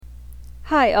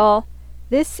Hi, all.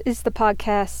 This is the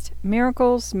podcast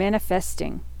Miracles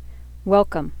Manifesting.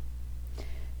 Welcome.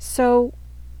 So,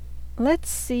 let's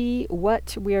see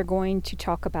what we are going to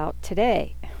talk about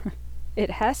today. It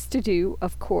has to do,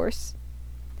 of course,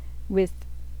 with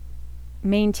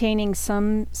maintaining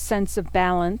some sense of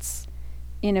balance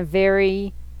in a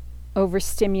very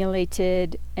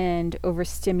overstimulated and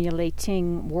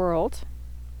overstimulating world.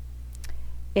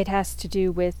 It has to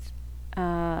do with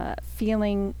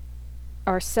feeling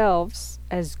ourselves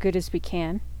as good as we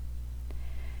can,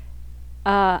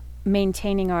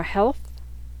 maintaining our health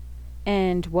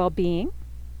and well-being,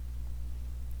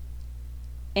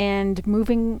 and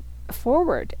moving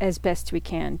forward as best we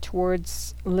can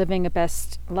towards living a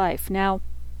best life. Now,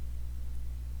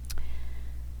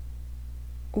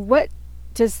 what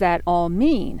does that all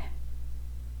mean?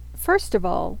 First of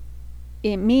all,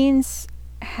 it means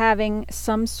having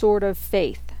some sort of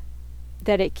faith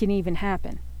that it can even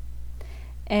happen.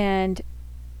 And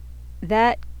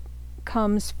that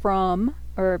comes from,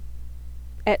 or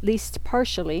at least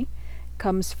partially,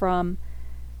 comes from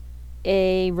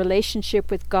a relationship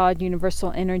with God,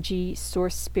 Universal Energy,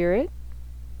 Source Spirit,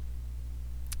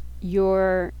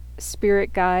 your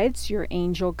spirit guides, your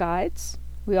angel guides.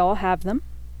 We all have them.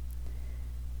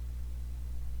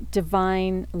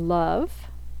 Divine love.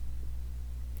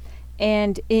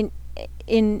 And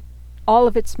in all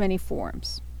of its many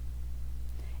forms.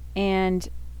 And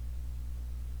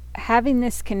having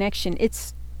this connection,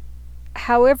 it's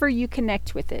however you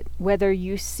connect with it, whether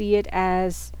you see it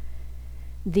as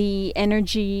the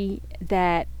energy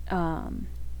that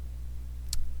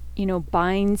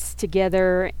binds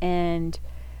together and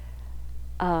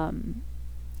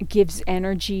gives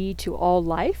energy to all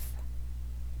life,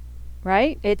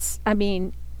 right? If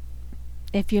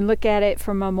you look at it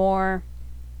from a more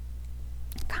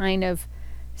kind of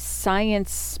science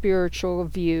spiritual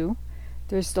view,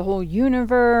 there's the whole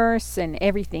universe and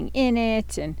everything in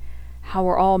it, and how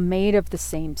we're all made of the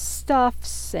same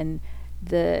stuffs, and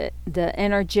the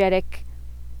energetic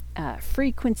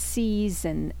frequencies,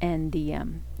 and the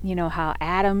how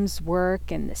atoms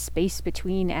work, and the space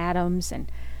between atoms,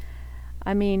 and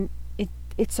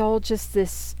it's all just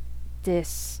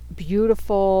this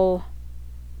beautiful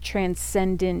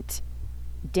transcendent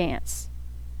dance.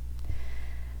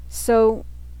 So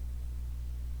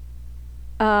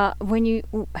when you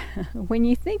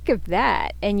think of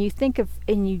that, and you think of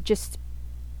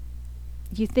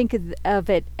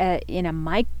it in a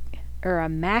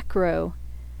macro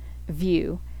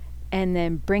view, and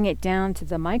then bring it down to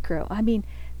the micro.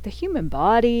 The human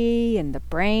body and the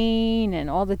brain and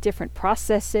all the different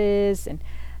processes, and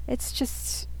it's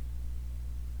just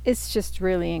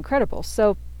really incredible.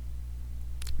 So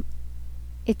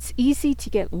it's easy to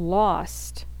get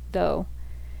lost, though,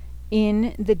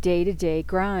 in the day-to-day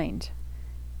grind.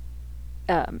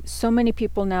 So many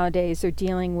people nowadays are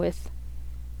dealing with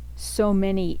so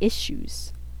many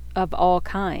issues of all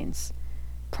kinds,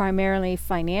 primarily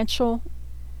financial,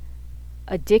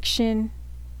 addiction,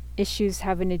 issues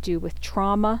having to do with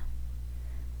trauma,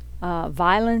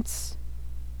 violence,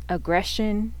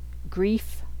 aggression,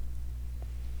 grief.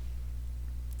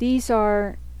 These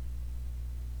are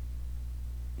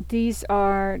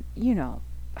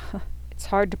it's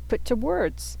hard to put to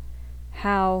words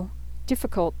how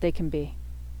difficult they can be.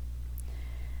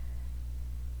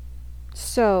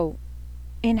 So,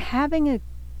 in having a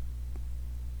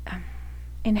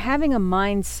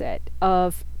mindset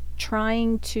of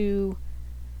trying to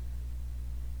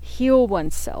heal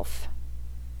oneself,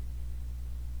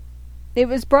 it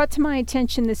was brought to my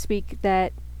attention this week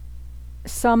that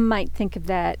some might think of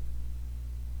that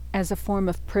as a form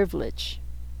of privilege.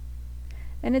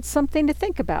 And it's something to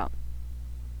think about.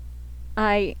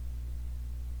 I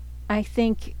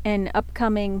think an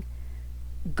upcoming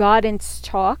guidance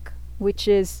talk, which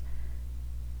is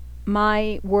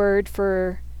my word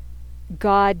for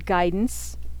God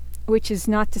guidance, which is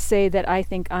not to say that I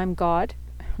think I'm God,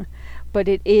 but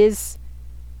it is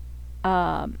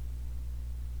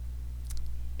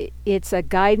it's a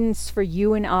guidance for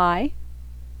you and I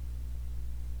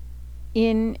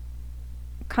in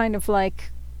kind of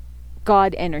like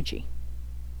God energy.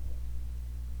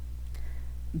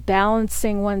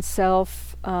 Balancing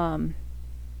oneself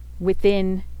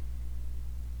within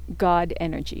God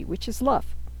energy, which is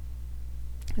love.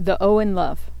 The O in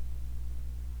love,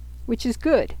 which is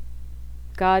good.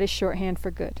 God is shorthand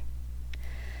for good.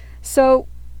 So,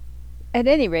 at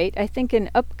any rate, I think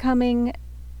an upcoming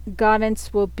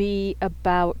guidance will be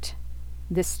about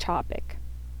this topic.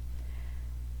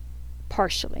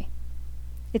 Partially.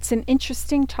 It's an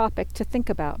interesting topic to think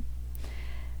about.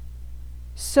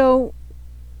 So,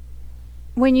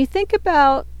 when you think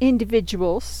about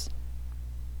individuals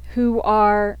who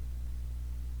are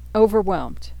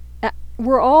overwhelmed,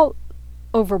 we're all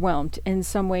overwhelmed in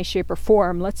some way, shape, or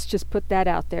form. Let's just put that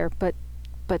out there. But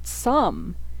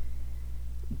some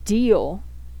deal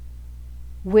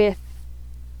with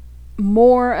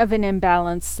more of an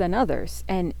imbalance than others,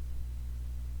 and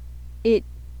it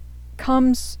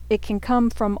can come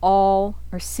from all,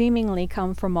 or seemingly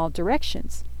come from all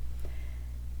directions.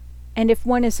 And if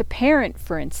one is a parent,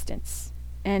 for instance,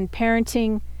 and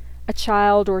parenting a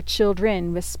child or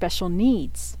children with special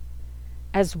needs,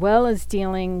 as well as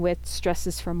dealing with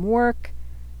stresses from work,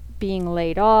 being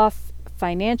laid off,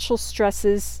 financial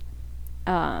stresses,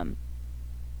 and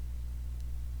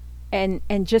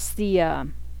just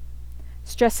the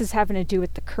stresses having to do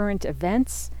with the current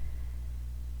events,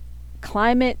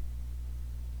 climate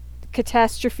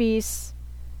catastrophes.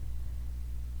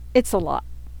 It's a lot.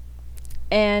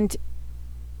 And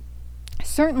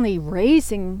certainly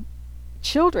raising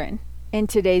children in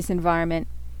today's environment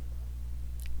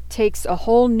takes a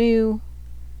whole new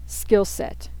skill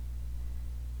set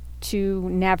to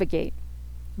navigate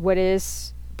what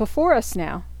is before us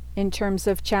now in terms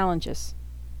of challenges.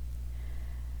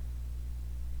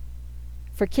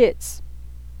 For kids,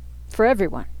 for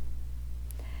everyone.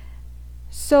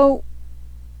 So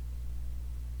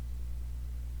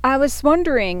I was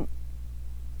wondering,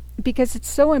 because it's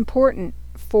so important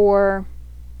for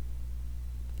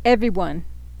everyone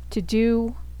to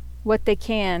do what they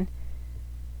can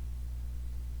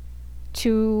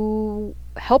to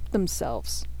help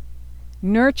themselves,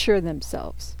 nurture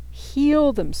themselves,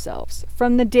 heal themselves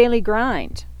from the daily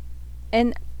grind.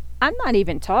 And I'm not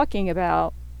even talking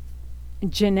about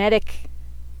genetic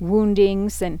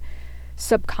woundings and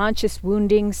subconscious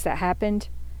woundings that happened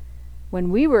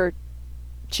when we were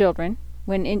children,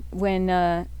 when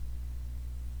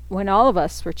all of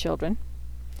us were children.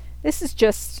 This is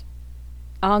just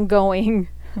ongoing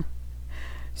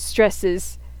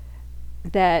stresses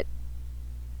that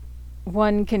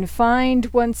one can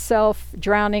find oneself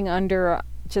drowning under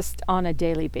just on a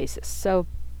daily basis. So,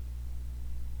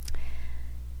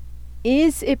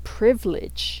 is it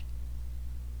privilege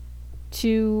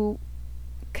to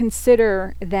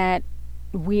consider that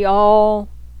we all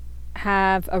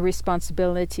have a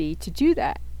responsibility to do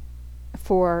that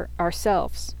for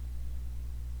ourselves?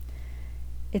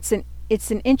 It's an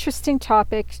interesting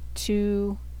topic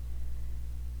to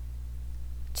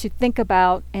think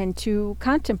about and to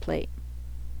contemplate.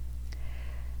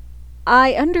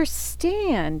 I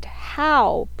understand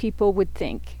how people would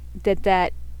think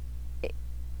that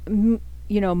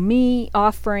me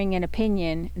offering an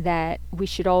opinion that we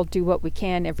should all do what we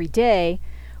can every day,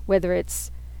 whether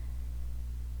it's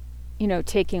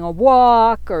taking a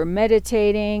walk or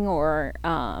meditating or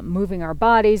moving our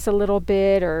bodies a little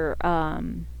bit, or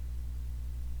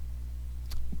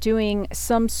doing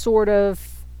some sort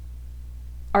of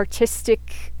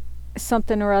artistic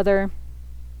something or other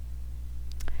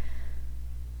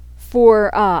for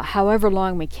however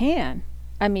long we can.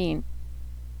 I mean,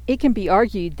 it can be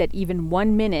argued that even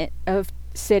 1 minute of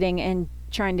sitting and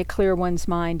trying to clear one's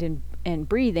mind and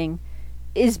breathing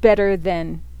is better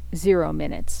than 0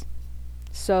 minutes.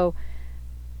 So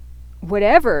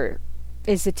whatever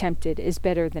is attempted is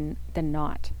better than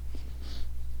not.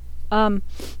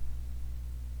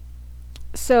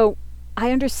 So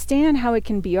I understand how it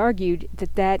can be argued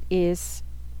that is,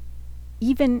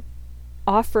 even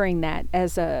offering that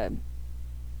as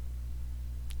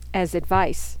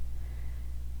advice,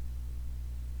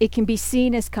 it can be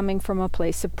seen as coming from a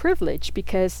place of privilege,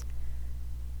 because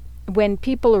when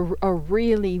people are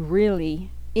really,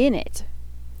 really in it,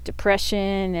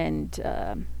 depression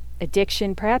and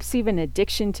addiction, perhaps even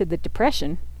addiction to the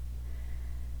depression,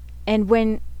 and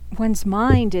when one's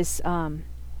mind is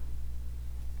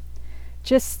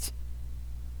just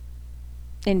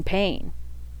in pain,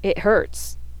 it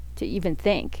hurts to even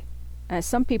think.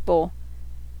 Some people,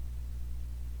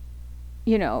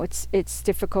 it's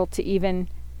difficult to even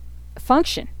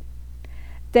function.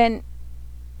 Then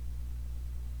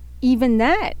even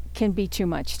that can be too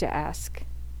much to ask.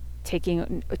 Taking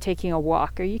a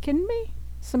walk. Are you kidding me?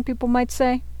 Some people might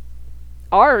say.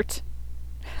 Art.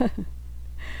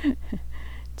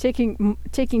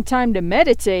 taking time to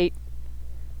meditate.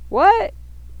 What?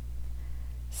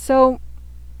 So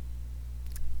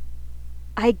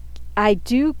I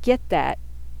do get that,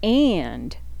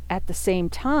 and at the same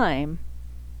time,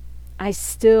 I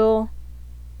still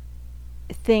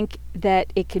think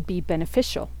that it could be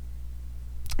beneficial.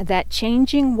 That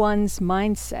changing one's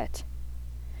mindset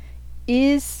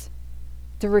is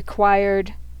the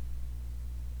required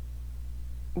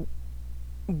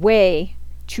way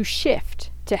to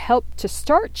shift, to help to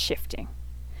start shifting,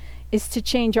 is to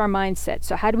change our mindset.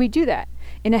 So how do we do that?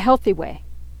 In a healthy way.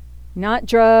 Not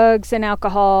drugs and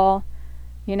alcohol,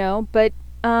 but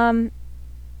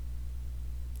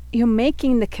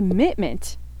making the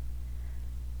commitment,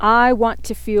 I want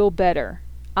to feel better.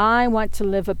 I want to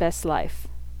live a best life.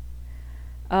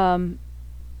 Then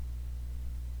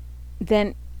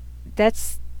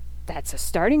that's a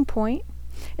starting point.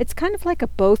 It's kind of like a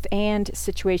both and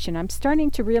situation. I'm starting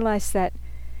to realize that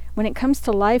when it comes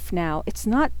to life now, it's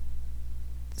not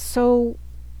so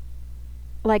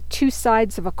like two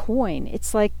sides of a coin.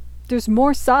 It's like there's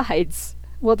more sides.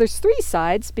 Well, there's three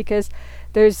sides, because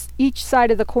there's each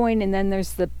side of the coin, and then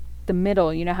there's the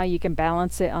middle. You know how you can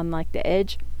balance it on like the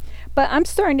edge? But I'm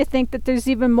starting to think that there's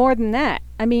even more than that.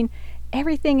 I mean,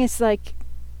 everything is like,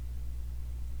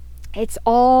 it's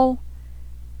all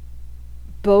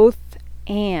both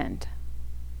and.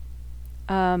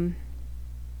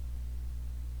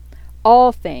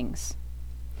 All things.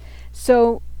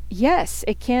 So yes,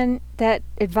 that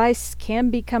advice can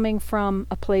be coming from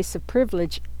a place of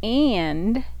privilege,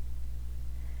 and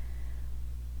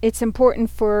it's important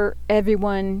for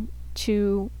everyone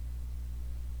to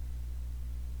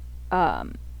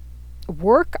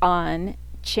work on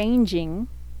changing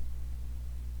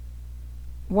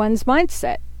one's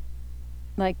mindset.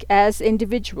 Like, as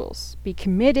individuals, be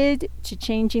committed to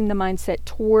changing the mindset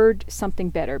toward something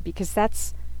better, because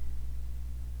that's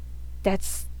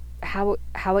how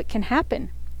it can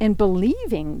happen, and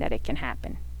believing that it can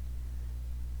happen.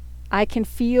 I can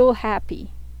feel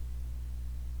happy.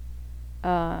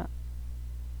 You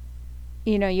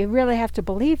really have to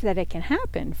believe that it can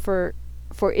happen for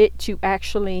it to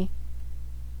actually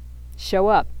show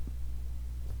up.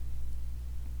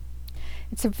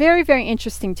 It's a very, very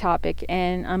interesting topic,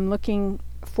 and I'm looking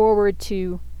forward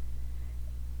to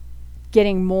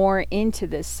getting more into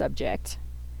this subject.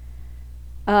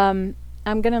 I'm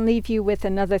going to leave you with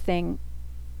another thing.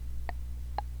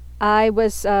 I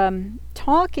was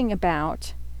talking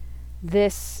about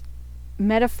this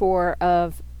metaphor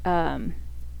of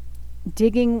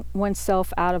digging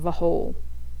oneself out of a hole.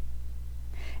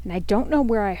 And I don't know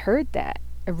where I heard that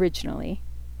originally.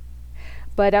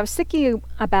 But I was thinking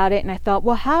about it, and I thought,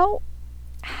 well,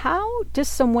 how does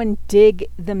someone dig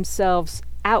themselves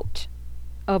out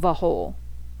of a hole?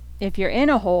 If you're in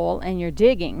a hole and you're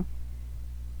digging,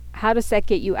 how does that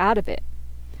get you out of it?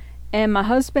 And my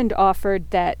husband offered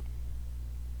that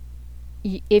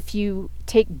if you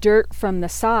take dirt from the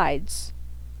sides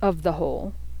of the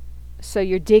hole, so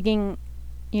you're digging,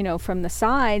 from the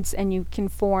sides, and you can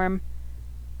form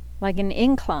like an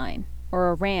incline or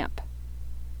a ramp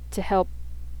to help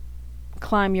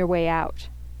climb your way out.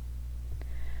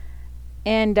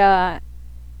 And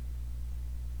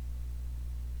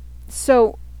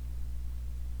so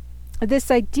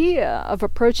this idea of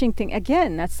approaching things,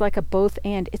 again, that's like a both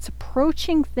and. It's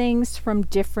approaching things from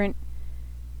different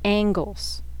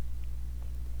angles.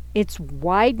 It's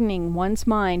widening one's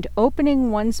mind, opening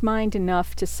one's mind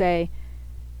enough to say,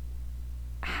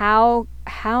 how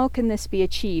can this be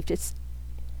achieved?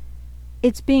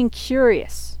 It's being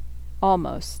curious,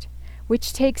 almost,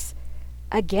 which takes,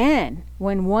 again,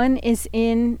 when one is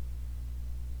in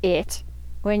it,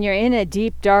 when you're in a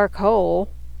deep, dark hole,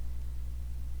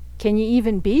 can you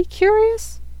even be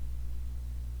curious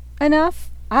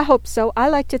enough? I hope so. I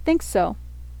like to think so.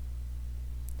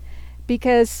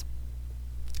 Because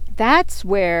that's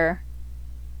where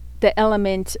the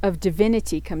element of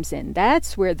divinity comes in.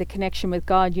 That's where the connection with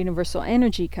God, universal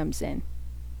energy, comes in.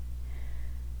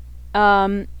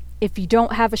 If you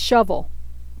don't have a shovel,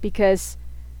 because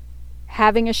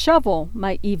having a shovel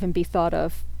might even be thought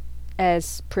of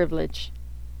as privilege.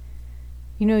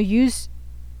 Use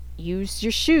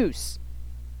your shoes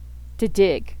to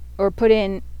dig, or put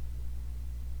in,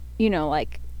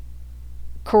 like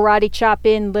karate chop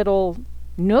in little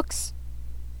nooks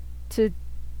to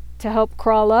help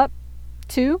crawl up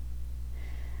to.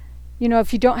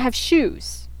 If you don't have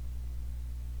shoes,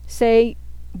 say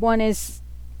one is,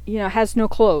 has no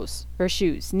clothes or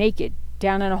shoes, naked,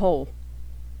 down in a hole.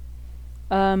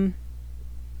 Then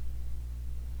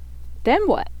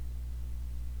what?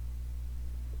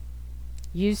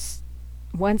 Use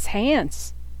one's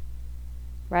hands,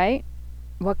 right?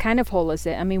 What kind of hole is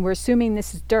it? I mean, we're assuming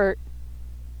this is dirt.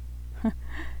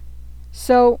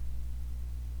 So,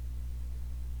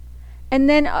 and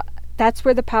then that's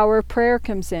where the power of prayer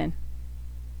comes in.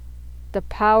 The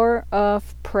power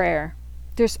of prayer.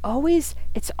 It's always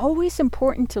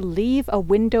important to leave a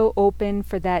window open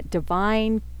for that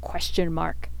divine question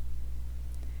mark.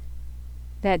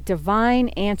 That divine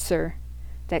answer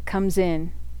that comes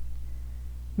in.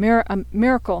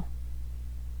 miracle.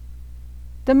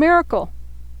 The miracle.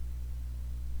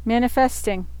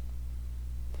 Manifesting.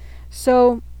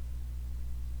 So,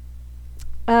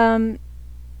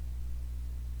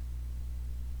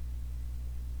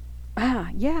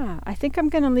 yeah, I think I'm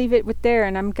going to leave it with there,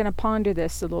 and I'm going to ponder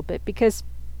this a little bit, because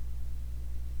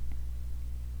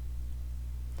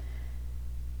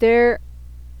there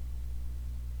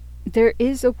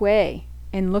is a way,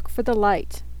 and look for the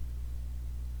light,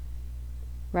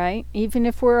 right? Even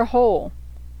if we're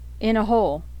in a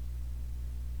hole,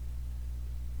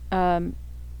 the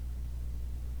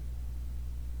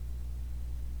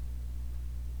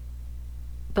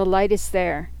light is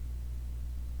there.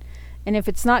 And if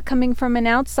it's not coming from an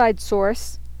outside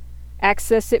source,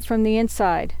 access it from the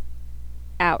inside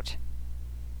out.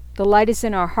 The light is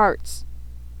in our hearts.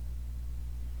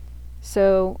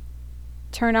 So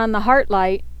turn on the heart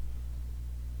light,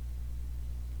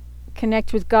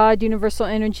 connect with God, universal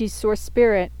energy, source,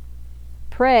 spirit,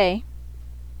 pray,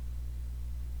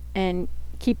 and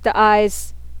keep the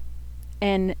eyes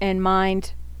and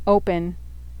mind open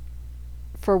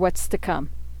for what's to come.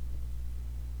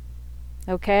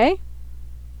 Okay?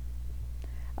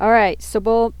 All right,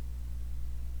 so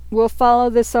we'll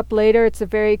follow this up later. It's a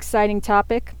very exciting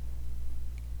topic.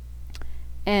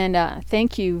 And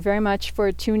thank you very much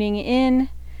for tuning in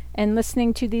and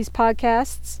listening to these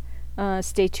podcasts.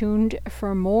 Stay tuned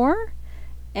for more.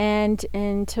 And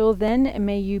until then,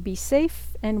 may you be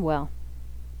safe and well.